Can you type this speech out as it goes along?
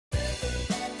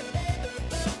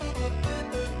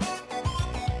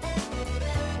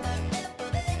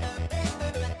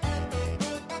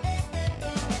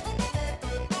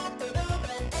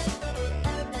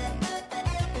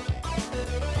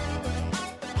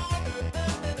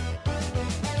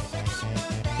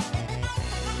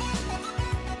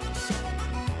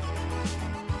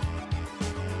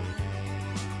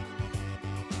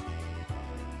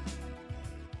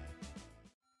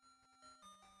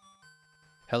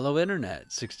Hello Internet,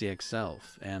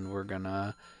 60xself, and we're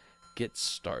gonna get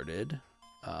started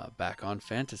back on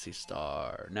Phantasy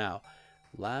Star. Now,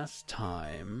 last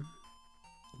time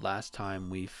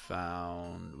we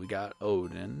got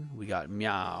Odin, we got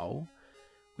Meow,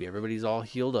 everybody's all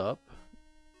healed up,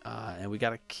 and we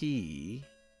got a key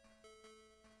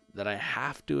that I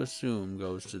have to assume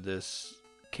goes to this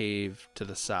cave to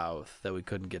the south that we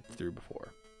couldn't get through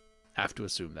before. Have to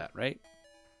assume that, right?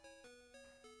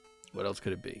 What else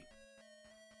could it be?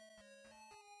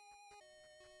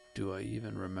 Do I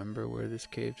even remember where this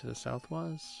cave to the south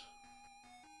was?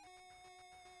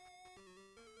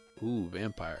 Ooh,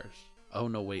 vampires. Oh,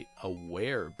 no, wait. A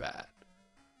werebat.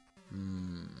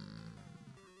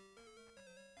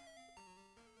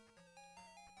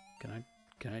 Can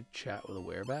I chat with a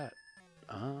werebat?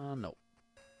 Nope.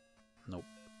 Nope.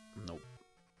 Nope.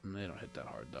 They don't hit that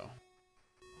hard, though.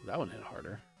 That one hit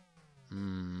harder.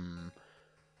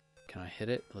 Can I hit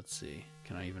it? Let's see.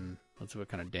 Let's see what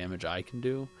kind of damage I can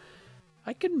do.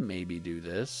 I can maybe do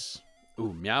this.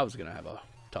 Ooh, Meow's gonna have a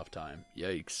tough time.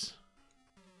 Yikes.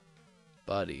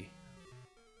 Buddy.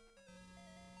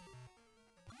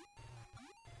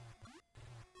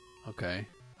 Okay.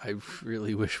 I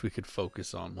really wish we could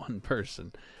focus on one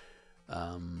person.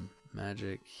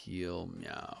 Magic, heal,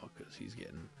 Meow, because he's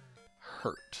getting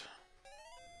hurt.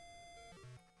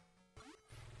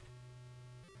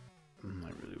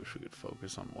 I really wish we could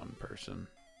focus on one person.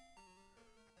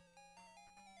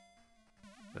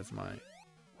 That's my...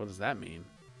 What does that mean?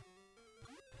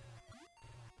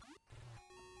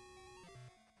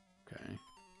 Okay.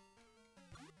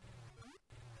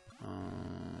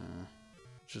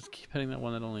 Just keep hitting that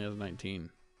one that only has 19.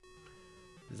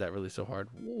 Is that really so hard?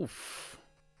 Woof.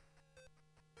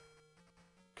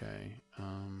 Okay.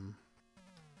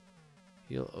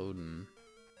 Heal Odin.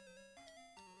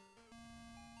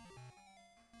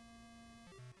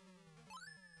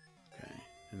 Okay.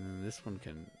 And then this one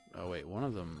can... Oh, wait. One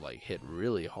of them, like, hit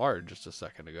really hard just a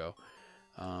second ago.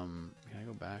 Can I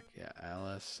go back? Yeah,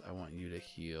 Alice, I want you to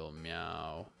heal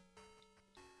Meow.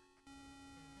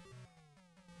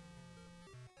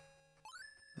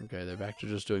 Okay, they're back to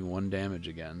just doing 1 damage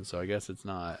again, so I guess it's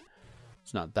not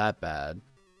that bad.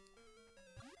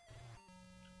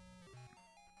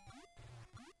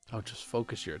 Oh, just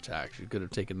focus your attacks. You could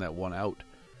have taken that one out,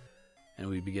 and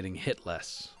we'd be getting hit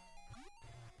less.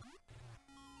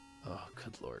 Oh,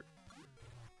 good lord.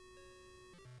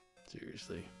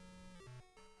 Seriously.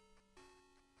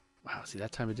 Wow, see,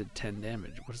 that time it did 10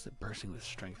 damage. What does the bursting with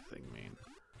strength thing mean?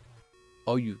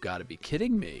 Oh, you gotta be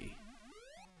kidding me.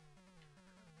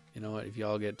 You know what? If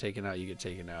y'all get taken out, you get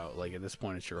taken out. Like, at this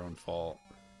point, it's your own fault.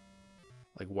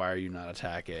 Like, why are you not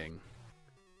attacking?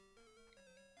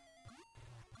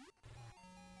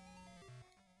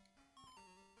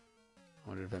 I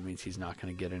wonder if that means he's not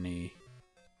going to get any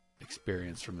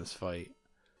experience from this fight.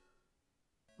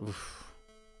 Oof.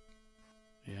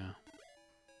 Yeah.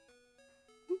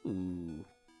 Ooh.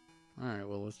 Alright,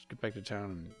 well, let's get back to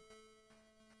town and...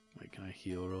 Wait, can I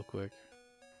heal real quick?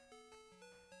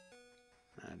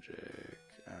 Magic,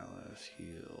 Alice,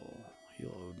 heal.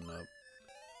 Heal Odin up.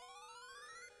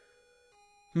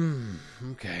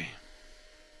 Okay.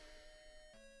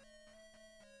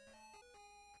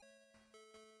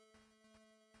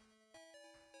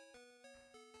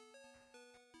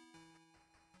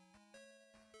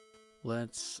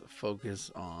 Let's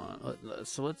focus on...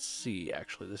 So let's see,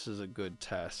 actually. This is a good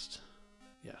test.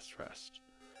 Yes, rest.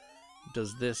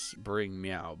 Does this bring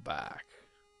Meow back?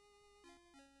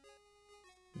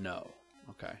 No.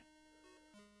 Okay.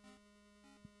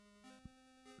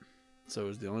 So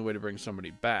is the only way to bring somebody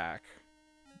back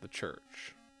the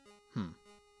church?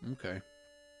 Okay.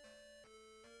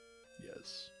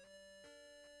 Yes.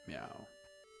 Meow.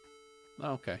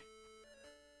 Okay.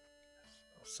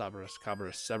 Sabras,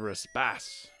 Cabras, Severus,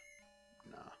 Bass.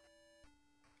 Nah.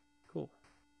 Cool.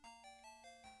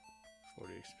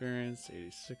 40 experience,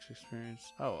 86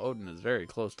 experience. Oh, Odin is very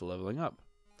close to leveling up.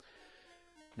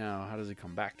 Now, how does he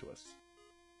come back to us?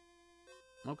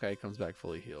 Okay, comes back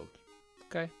fully healed.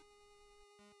 Okay.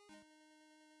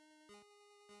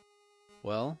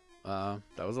 Well,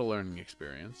 that was a learning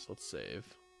experience. Let's save.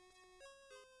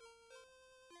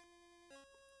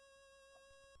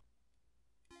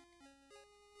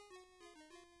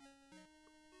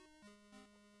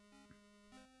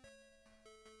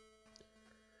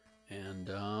 And,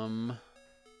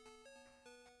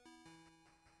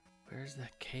 where's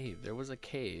that cave? There was a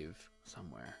cave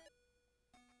somewhere.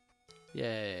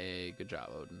 Yay, good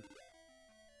job, Odin.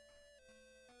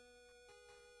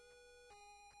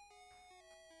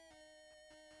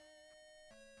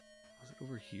 Was it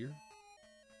over here?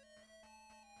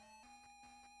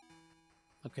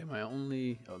 Okay, my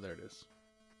only... Oh, there it is.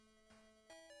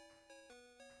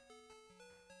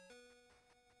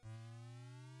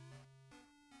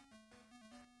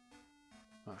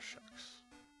 Oh, shucks.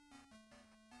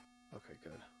 Okay,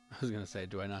 good. I was going to say,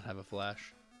 do I not have a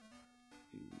flash?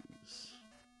 Use.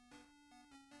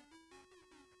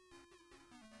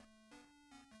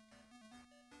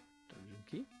 Dungeon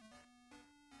key.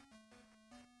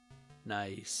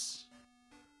 Nice.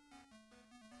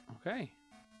 Okay.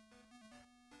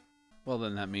 Well,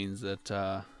 then that means that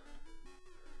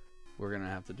we're going to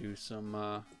have to do some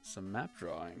map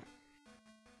drawing.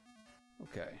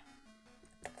 Okay.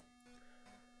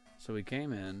 So we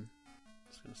came in.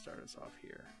 It's going to start us off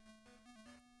here.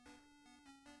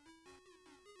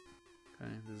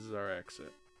 Okay, this is our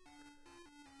exit.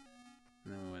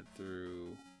 And then we went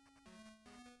through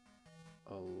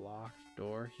a locked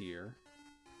door here.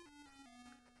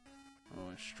 We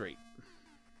went straight.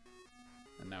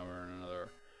 And now we're in another.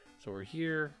 So we're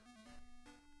here.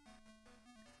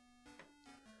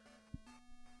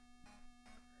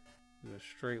 There's a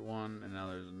straight one, and now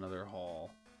there's another hall.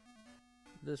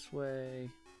 This way.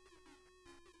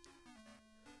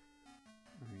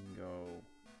 We can go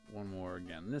one more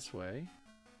again this way.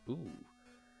 Ooh,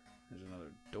 there's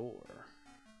another door.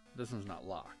 This one's not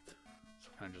locked. So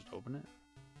can I just open it?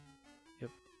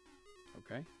 Yep.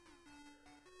 Okay.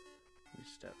 We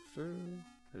step through.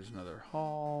 There's another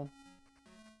hall.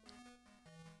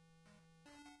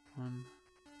 1,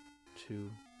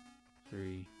 2,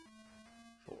 3,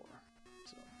 4.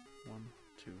 So 1,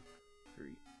 2,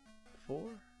 3, 4.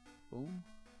 Boom,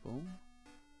 boom,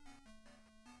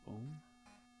 boom.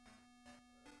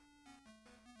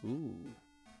 Ooh.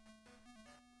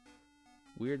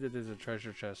 Weird that there's a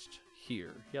treasure chest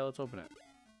here. Yeah, let's open it.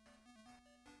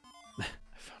 I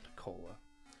found a cola.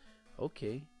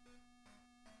 Okay.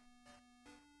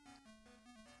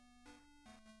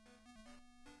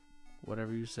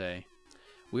 Whatever you say.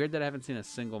 Weird that I haven't seen a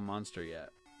single monster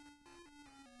yet.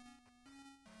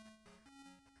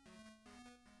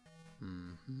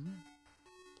 Mm-hmm.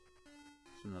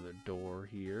 There's another door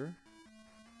here.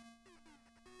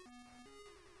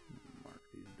 Mark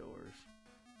these doors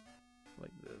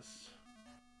like this.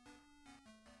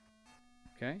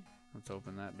 Okay, let's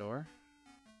open that door.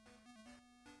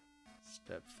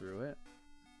 Step through it.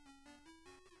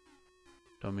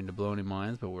 Don't mean to blow any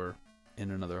minds, but we're in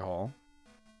another hall.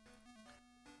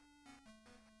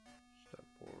 Step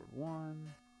forward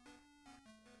 1.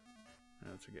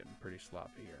 Notes are getting pretty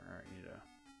sloppy here. Alright, need to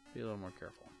be a little more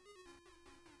careful.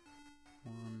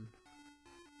 1.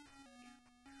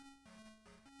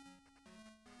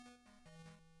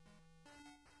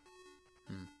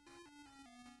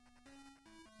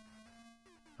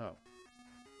 Oh.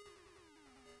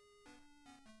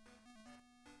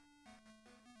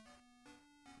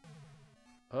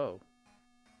 Oh.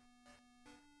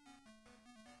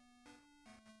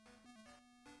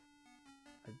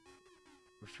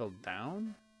 We fell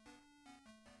down?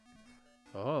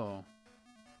 Oh.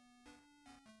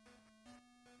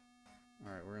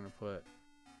 Alright, we're gonna put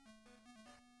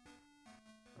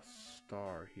a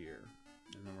star here.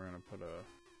 And then we're gonna put a...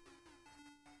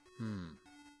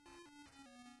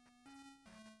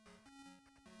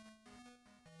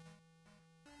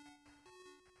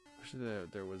 Wish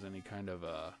that there was any kind of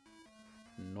a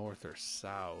north or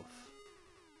south.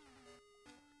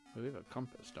 We have a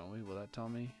compass, don't we? Will that tell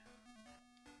me?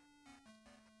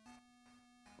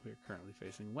 We are currently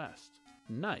facing west.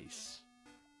 Nice.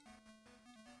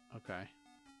 Okay.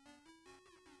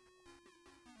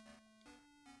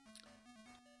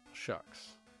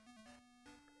 Shucks.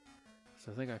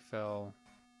 So I think I fell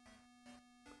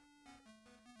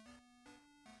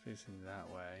facing that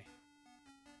way,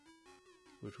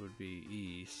 which would be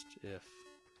east if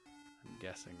I'm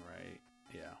guessing right.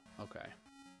 Yeah, okay.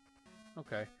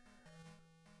 Okay.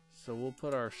 So we'll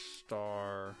put our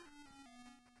star...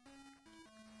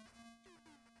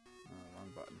 wrong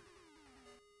button.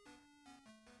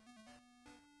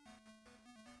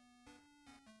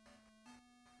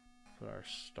 Put our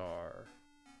star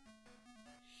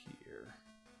here.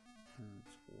 And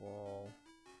it's wall,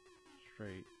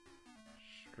 straight,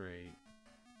 straight.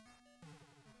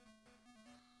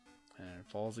 And it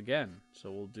falls again.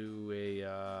 So we'll do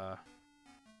a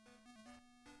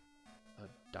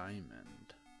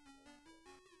diamond.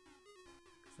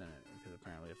 Because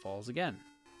apparently it falls again.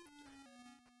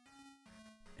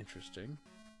 Interesting.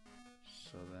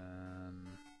 So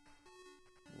then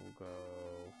we'll go...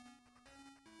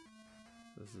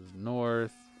 This is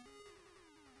north,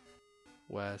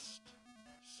 west,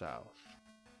 south.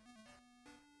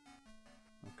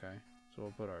 Okay, so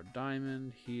we'll put our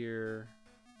diamond here.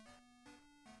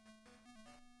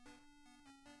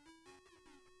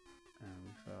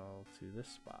 to this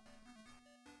spot.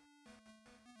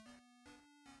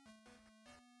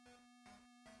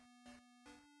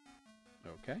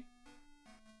 Okay. I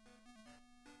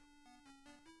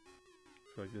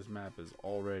feel like this map is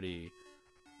already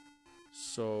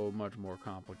so much more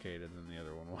complicated than the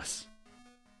other one was.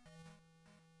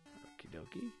 Okie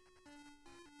dokie.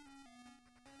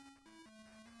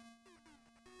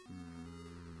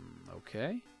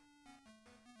 Okay.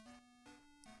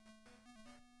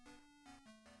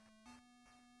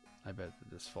 I bet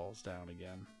that this falls down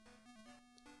again.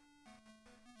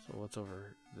 So what's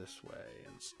over this way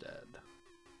instead?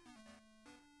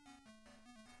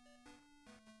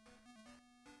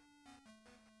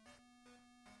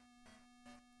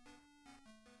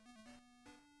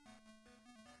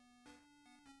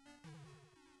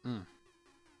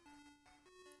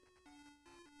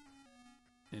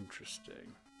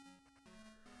 Interesting.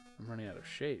 I'm running out of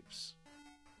shapes.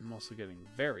 I'm also getting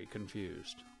very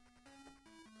confused.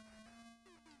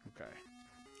 Okay.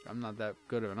 I'm not that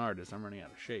good of an artist. I'm running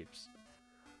out of shapes.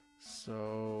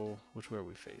 So, which way are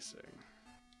we facing?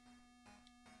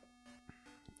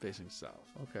 Facing south.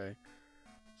 Okay.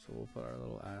 So we'll put our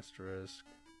little asterisk.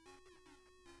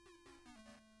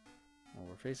 Well,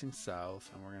 we're facing south,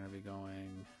 and we're going to be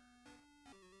going...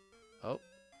 Oh.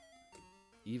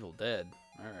 Evil Dead.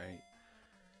 Alright.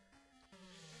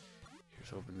 Here's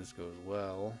hoping this goes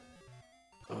well.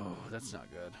 Oh, that's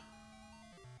not good.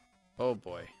 Oh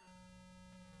boy.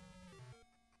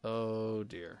 Oh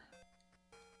dear.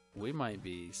 We might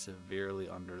be severely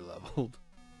underleveled.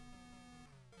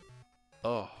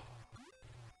 Oh.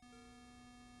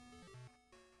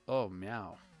 Oh,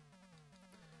 meow.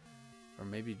 Or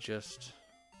maybe just...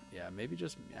 Yeah, maybe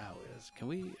just meow is. Can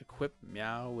we equip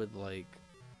meow with, like,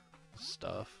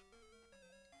 stuff?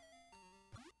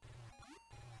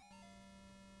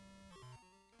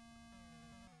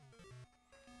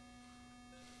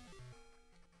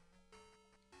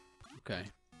 Okay.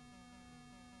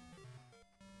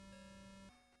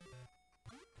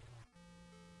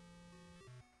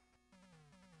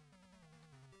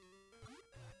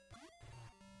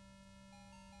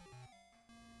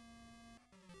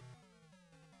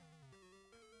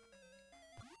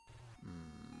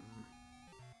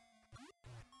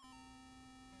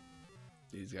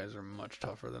 These guys are much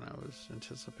tougher than I was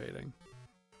anticipating.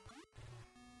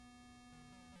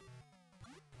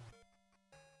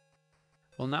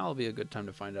 Well, now will be a good time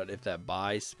to find out if that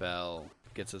buy spell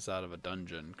gets us out of a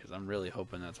dungeon, because I'm really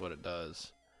hoping that's what it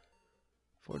does.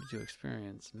 42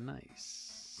 experience.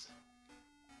 Nice.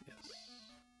 Yes.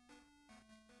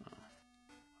 Oh.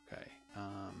 Okay.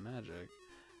 Magic.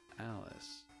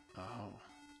 Alice. Oh.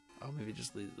 Oh, maybe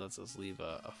just lets us leave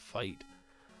a fight.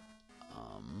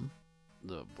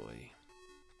 Oh boy.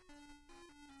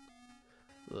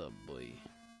 Oh boy.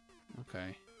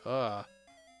 Okay. We're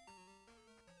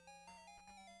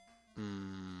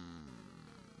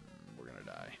gonna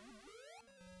die.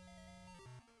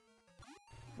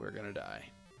 We're gonna die.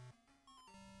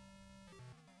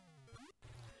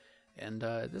 And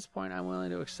at this point, I'm willing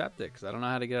to accept it, because I don't know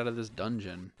how to get out of this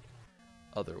dungeon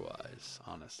otherwise,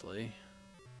 honestly.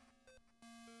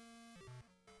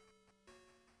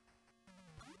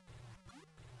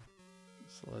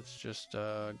 So let's just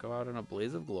go out in a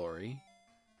blaze of glory.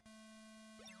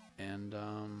 And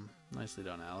nicely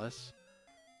done, Alice.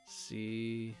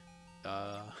 See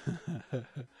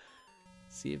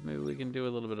see if maybe we can do a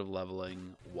little bit of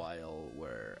leveling while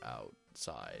we're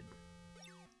outside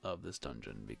of this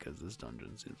dungeon, because this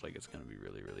dungeon seems like it's going to be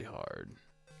really, really hard.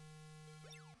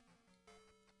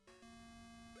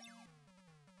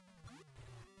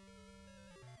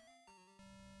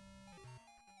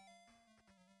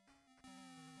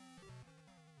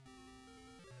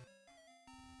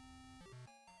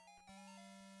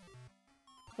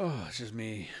 Oh, it's just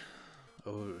me.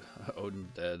 Oh,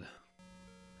 Odin's dead.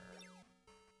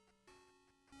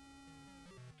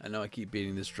 I know I keep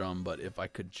beating this drum, but if I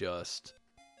could just...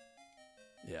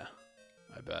 Yeah,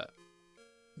 I bet.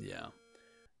 Yeah.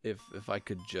 If I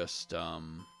could just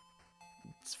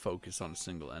focus on a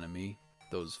single enemy,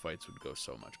 those fights would go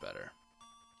so much better.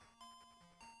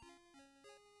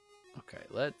 Okay,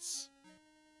 let's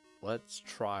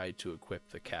try to equip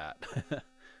the cat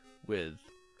with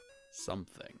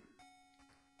something.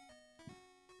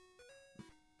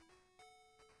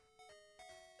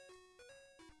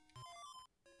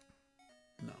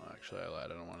 No, actually I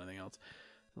lied. I don't want anything else.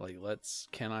 Like,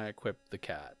 can I equip the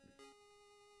cat?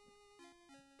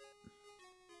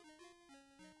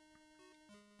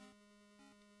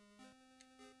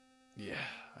 Yeah,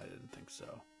 I didn't think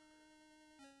so.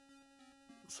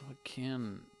 So it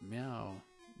can, meow,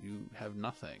 you have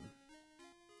nothing.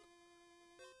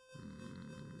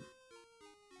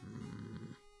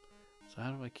 So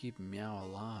how do I keep Meow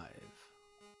alive?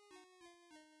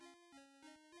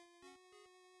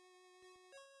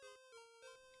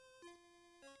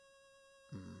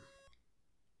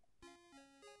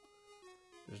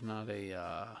 There's not a,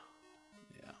 yeah.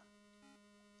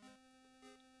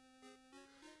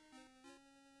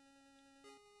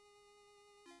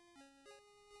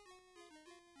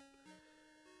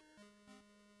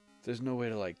 There's no way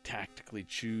to, like, tactically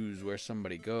choose where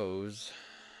somebody goes.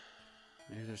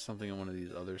 Maybe there's something in one of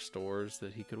these other stores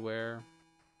that he could wear.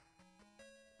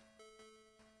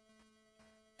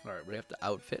 Alright, we have to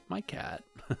outfit my cat.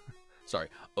 Sorry,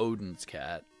 Odin's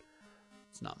cat.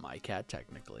 It's not my cat,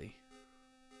 technically.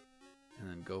 And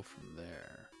then go from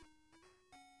there.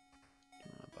 Do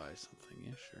you want to buy something?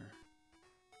 Yeah, sure.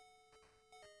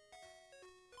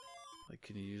 Like,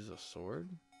 can you use a sword?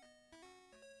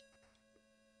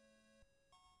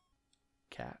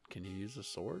 Cat, can you use a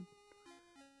sword?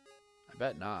 I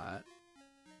bet not.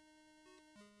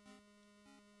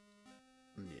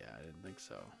 Yeah, I didn't think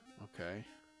so. Okay.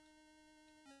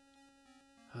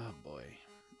 Oh boy.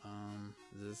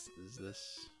 Is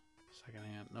this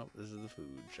secondhand? Nope, this is the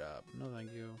food shop. No,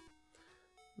 thank you.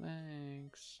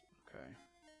 Thanks. Okay.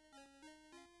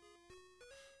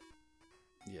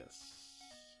 Yes.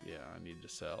 Yeah, I need to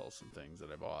sell some things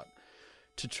that I bought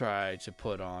to try to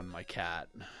put on my cat,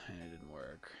 and it didn't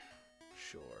work.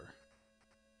 Sure.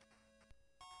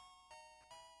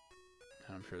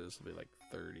 And I'm sure this will be like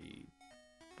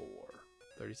 34.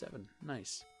 37.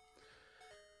 Nice.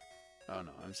 Oh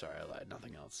no, I'm sorry, I lied.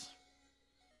 Nothing else.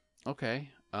 Okay.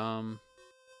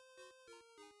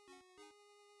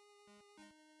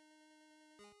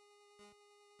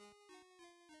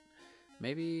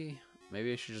 Maybe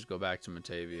I should just go back to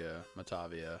Matavia,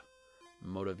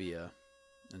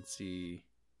 and see.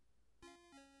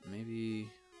 Maybe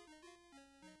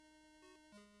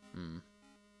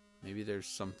there's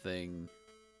something.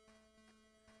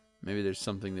 Maybe there's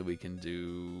something that we can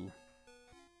do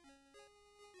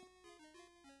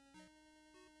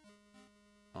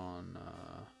on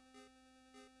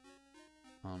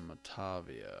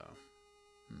Matavia.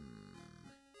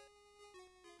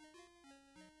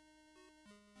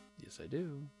 Yes, I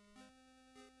do.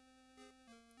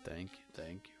 Thank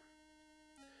you.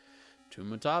 To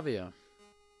Matavia.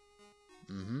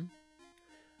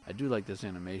 I do like this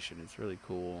animation. It's really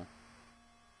cool.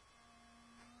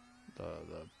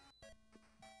 The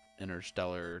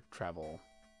interstellar travel.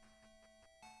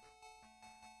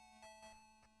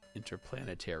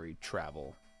 Interplanetary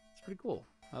travel. It's pretty cool.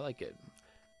 I like it.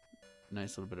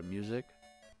 Nice little bit of music.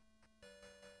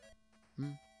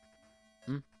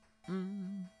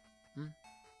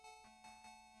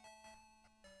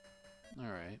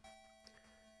 Alright.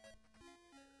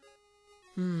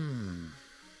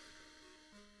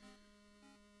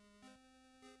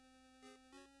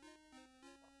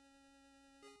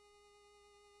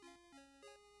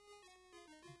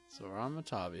 So we're on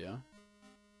Matavia.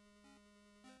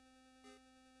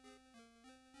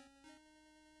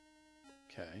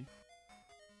 Okay.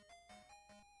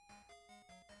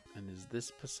 And is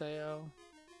this Paseo?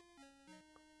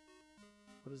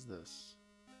 What is this?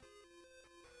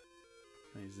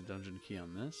 Can I use the dungeon key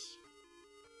on this?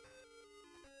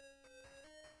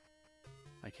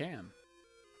 I can.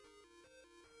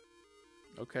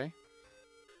 Okay.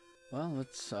 Well,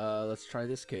 let's try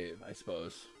this cave, I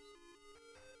suppose.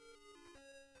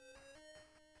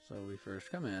 So we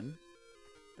first come in.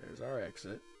 There's our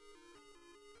exit.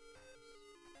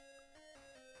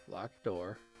 Locked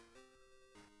door.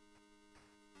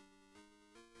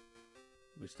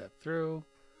 We step through.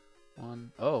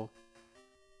 Oh.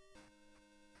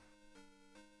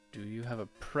 Do you have a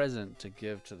present to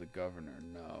give to the governor?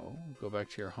 No. Go back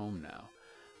to your home now.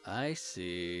 I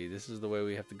see. This is the way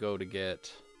we have to go to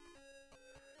get...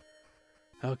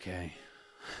 Okay.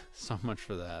 So much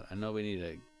for that. I know we need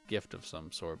a gift of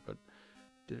some sort, but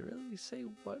did it really say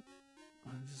what?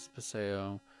 This is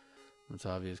Paseo.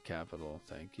 Matavia's capital.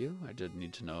 Thank you. I did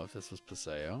need to know if this was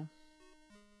Paseo.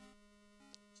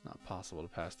 It's not possible to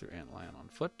pass through Antlion on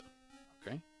foot.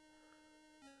 Okay.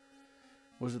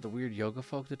 Was it the weird yoga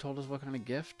folk that told us what kind of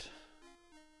gift?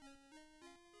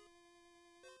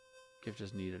 Gift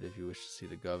is needed if you wish to see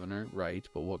the governor. Right,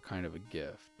 but what kind of a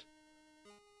gift?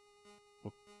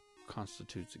 What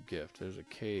constitutes a gift? There's a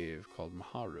cave called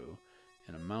Maharu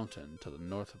in a mountain to the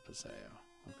north of Paseo.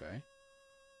 Okay.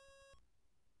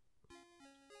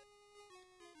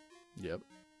 Yep.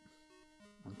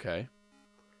 Okay.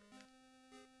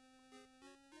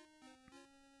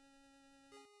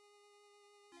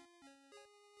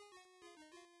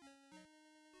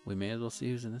 We may as well see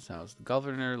who's in this house. The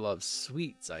governor loves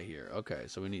sweets, I hear. Okay,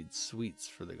 so we need sweets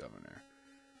for the governor.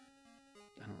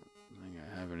 I don't think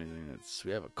I have anything that's...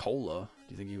 We have a cola.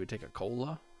 Do you think he would take a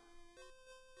cola?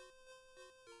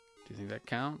 Do you think that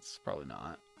counts? Probably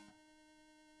not.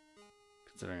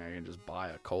 Considering I can just buy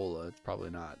a cola, it's probably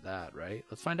not that, right?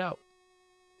 Let's find out.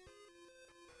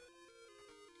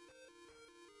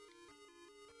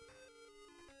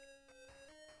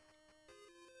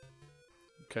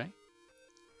 Okay.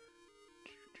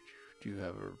 Do you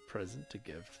have a present to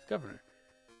give to the governor?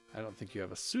 I don't think you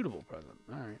have a suitable present.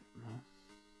 All right. Well,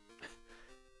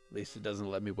 at least it doesn't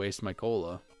let me waste my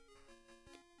cola.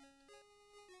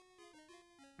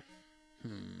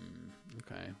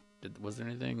 Okay. Was there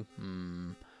anything?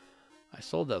 I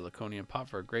sold that Laconian pot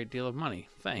for a great deal of money.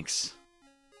 Thanks.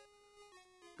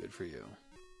 Good for you.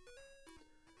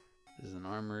 This is an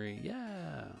armory.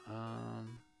 Yeah.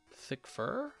 Thick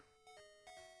fur?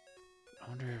 I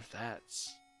wonder if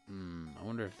that's... I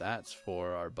wonder if that's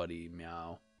for our buddy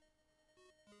Meow.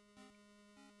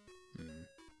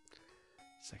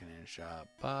 Secondhand shop.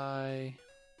 Bye.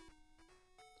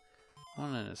 I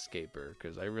want an escaper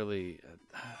because I really...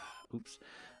 oops.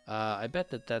 I bet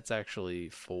that that's actually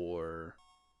for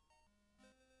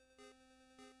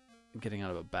getting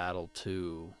out of a battle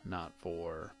too, not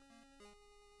for...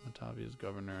 Montavia's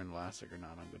governor and Lassic are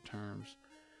not on good terms.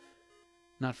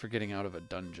 Not for getting out of a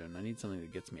dungeon. I need something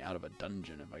that gets me out of a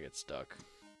dungeon if I get stuck.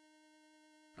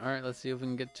 Alright, let's see if we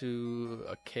can get to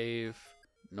a cave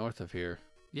north of here.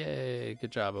 Yay,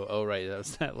 good job. Oh, right, that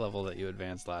was that level that you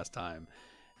advanced last time.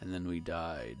 And then we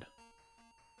died.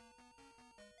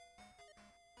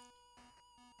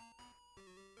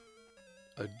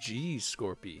 A G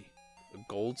Scorpy. A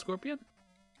gold scorpion?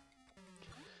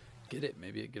 Get it.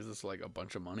 Maybe it gives us like a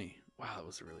bunch of money. Wow, that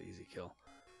was a really easy kill.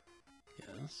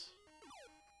 Yes.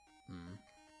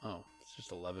 Oh, it's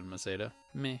just 11 Maceda.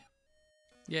 Meh.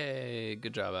 Yay,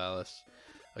 good job, Alice.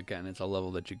 Again, it's a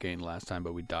level that you gained last time,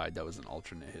 but we died. That was an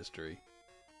alternate history.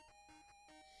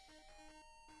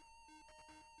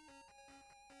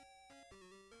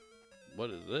 What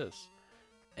is this?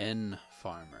 N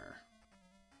Farmer.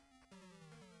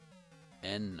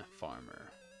 N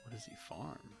Farmer. What does he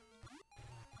farm?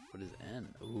 What is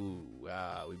N? Ooh,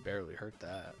 wow, we barely hurt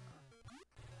that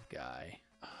guy.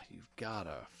 You've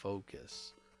gotta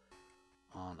focus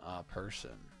on a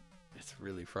person. It's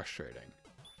really frustrating.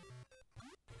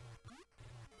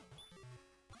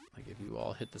 Like, if you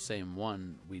all hit the same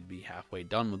one, we'd be halfway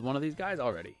done with one of these guys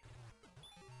already.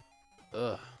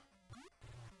 Ugh.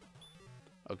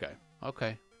 Okay.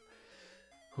 Okay.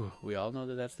 Whew. We all know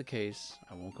that that's the case.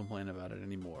 I won't complain about it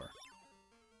anymore.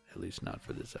 At least not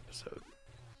for this episode.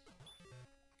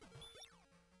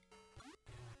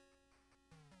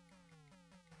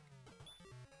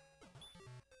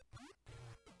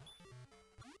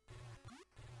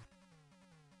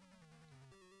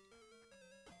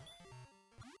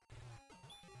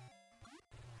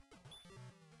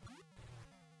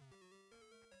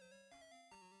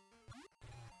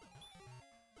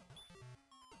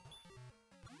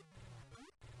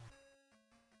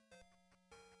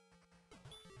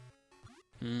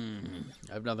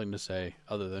 I have nothing to say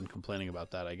other than complaining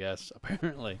about that, I guess,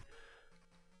 apparently.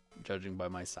 Judging by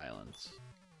my silence.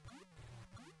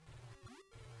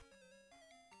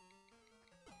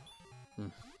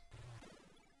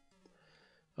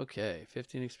 Okay,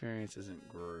 15 experience isn't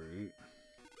great.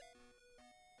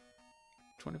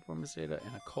 24 Maceda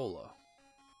and a cola.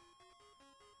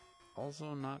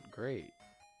 Also not great.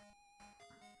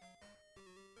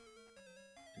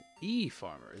 An E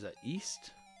farmer. Is that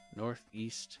east?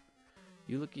 Northeast.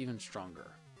 You look even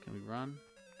stronger. Can we run?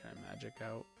 Can I magic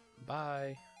out?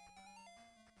 Bye.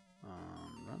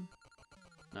 Run.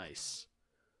 Nice.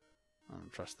 I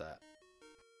don't trust that.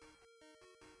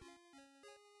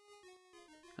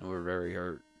 And we're very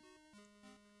hurt.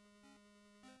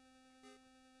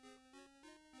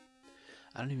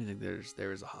 I don't even think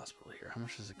there is a hospital here. How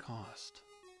much does it cost?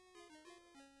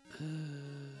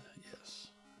 Yes.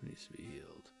 It needs to be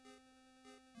healed.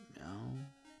 Meow.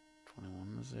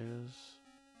 21 Macedas.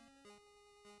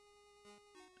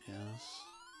 Yes.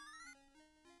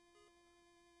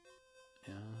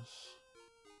 Yes.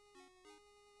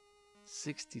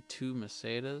 62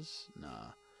 Macedas? Nah.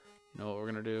 You know what we're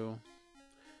gonna do?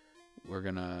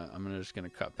 I'm just gonna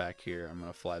cut back here. I'm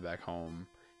gonna fly back home,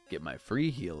 get my free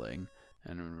healing,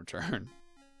 and in return.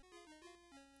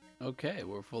 Okay,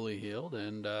 we're fully healed,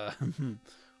 and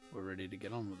we're ready to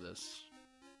get on with this.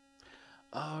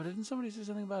 Oh, didn't somebody say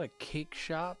something about a cake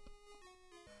shop?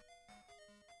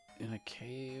 In a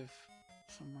cave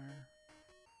somewhere?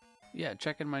 Yeah,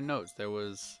 check in my notes. There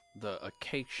was a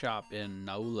cake shop in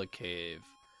Naula Cave,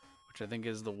 which I think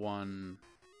is the one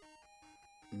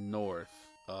north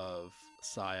of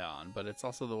Scion, but it's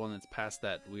also the one that's past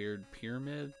that weird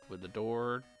pyramid with the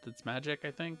door that's magic,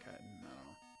 I think. I don't know.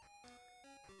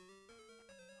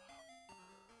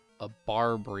 A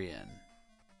Barbarian.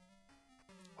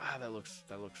 Wow, that looks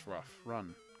rough.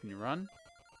 Run. Can you run?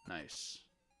 Nice.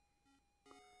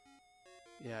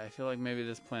 Yeah, I feel like maybe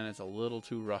this planet's a little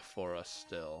too rough for us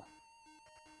still.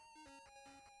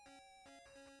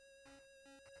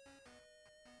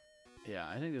 Yeah,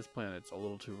 I think this planet's a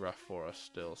little too rough for us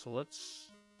still. So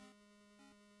let's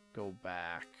go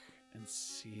back and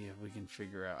see if we can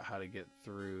figure out how to get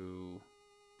through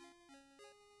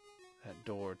that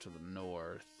door to the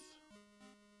north.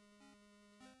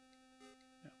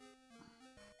 Yep.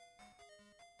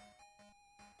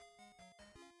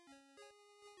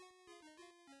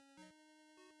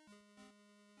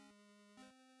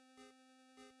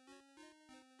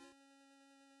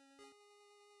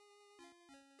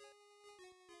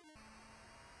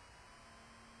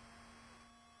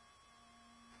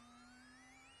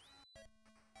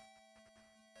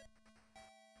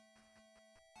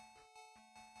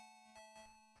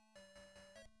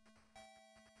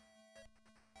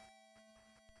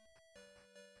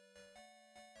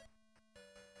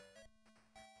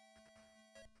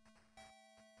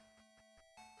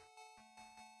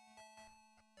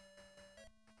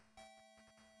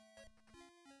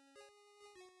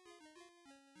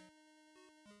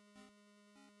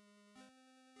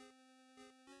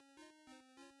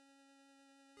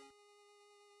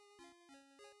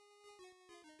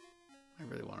 I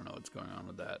really want to know what's going on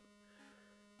with that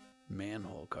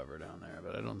manhole cover down there,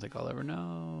 but I don't think I'll ever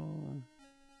know.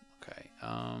 Okay,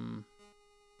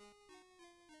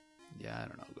 yeah, I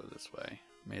don't know, go this way.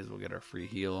 May as well get our free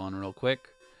heal on real quick.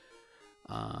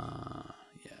 Yeah,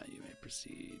 you may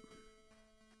proceed.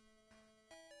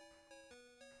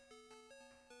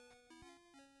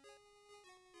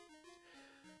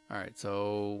 Alright,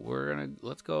 so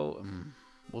let's go,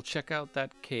 we'll check out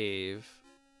that cave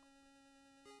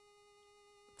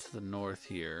to the north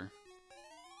here.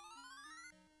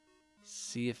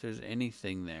 See if there's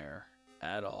anything there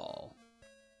at all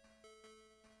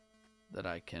that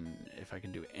if I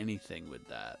can do anything with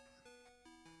that.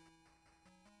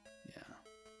 Yeah.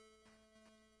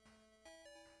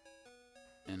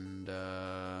 And,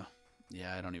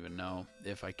 yeah, I don't even know.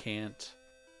 If I can't...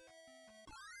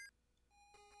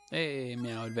 Hey,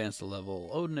 Meow advanced a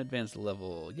level. Odin advanced a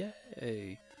level.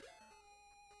 Yay!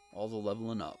 All the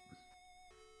leveling up.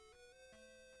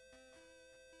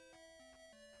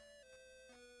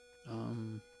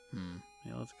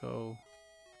 Yeah, let's go.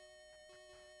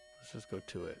 Let's just go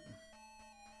to it.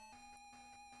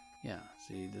 Yeah,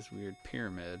 see this weird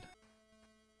pyramid.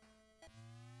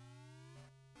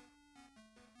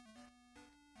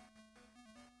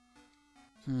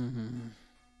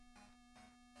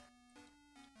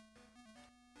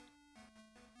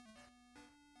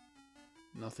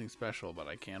 Nothing special, but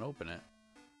I can't open it.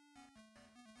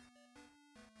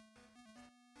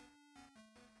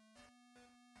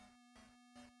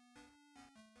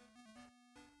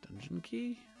 Dungeon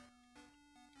key?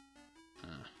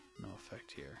 No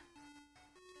effect here.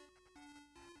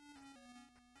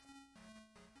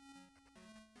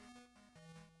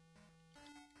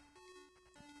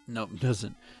 Nope,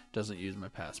 doesn't use my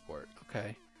passport.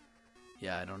 Okay.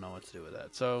 Yeah, I don't know what to do with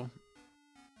that. So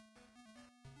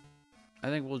I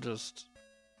think we'll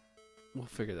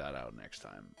figure that out next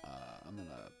time.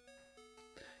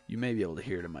 You may be able to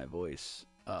hear it in my voice,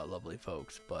 lovely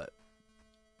folks, but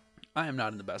I am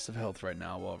not in the best of health right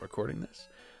now while recording this.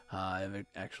 I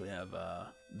actually have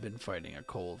been fighting a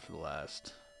cold for the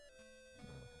last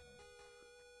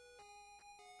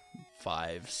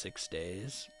 5-6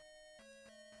 days.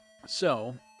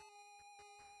 So,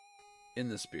 in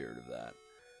the spirit of that,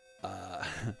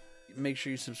 make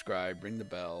sure you subscribe, ring the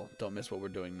bell, don't miss what we're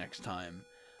doing next time.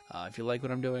 If you like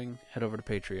what I'm doing, head over to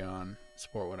Patreon,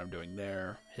 support what I'm doing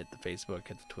there, hit the Facebook,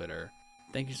 hit the Twitter.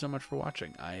 Thank you so much for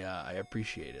watching. I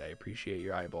appreciate it. I appreciate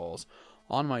your eyeballs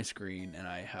on my screen, and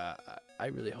I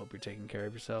really hope you're taking care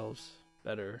of yourselves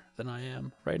better than I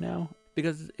am right now,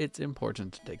 because it's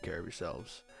important to take care of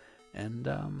yourselves. And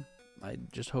I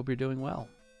just hope you're doing well.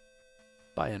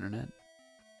 Bye, Internet.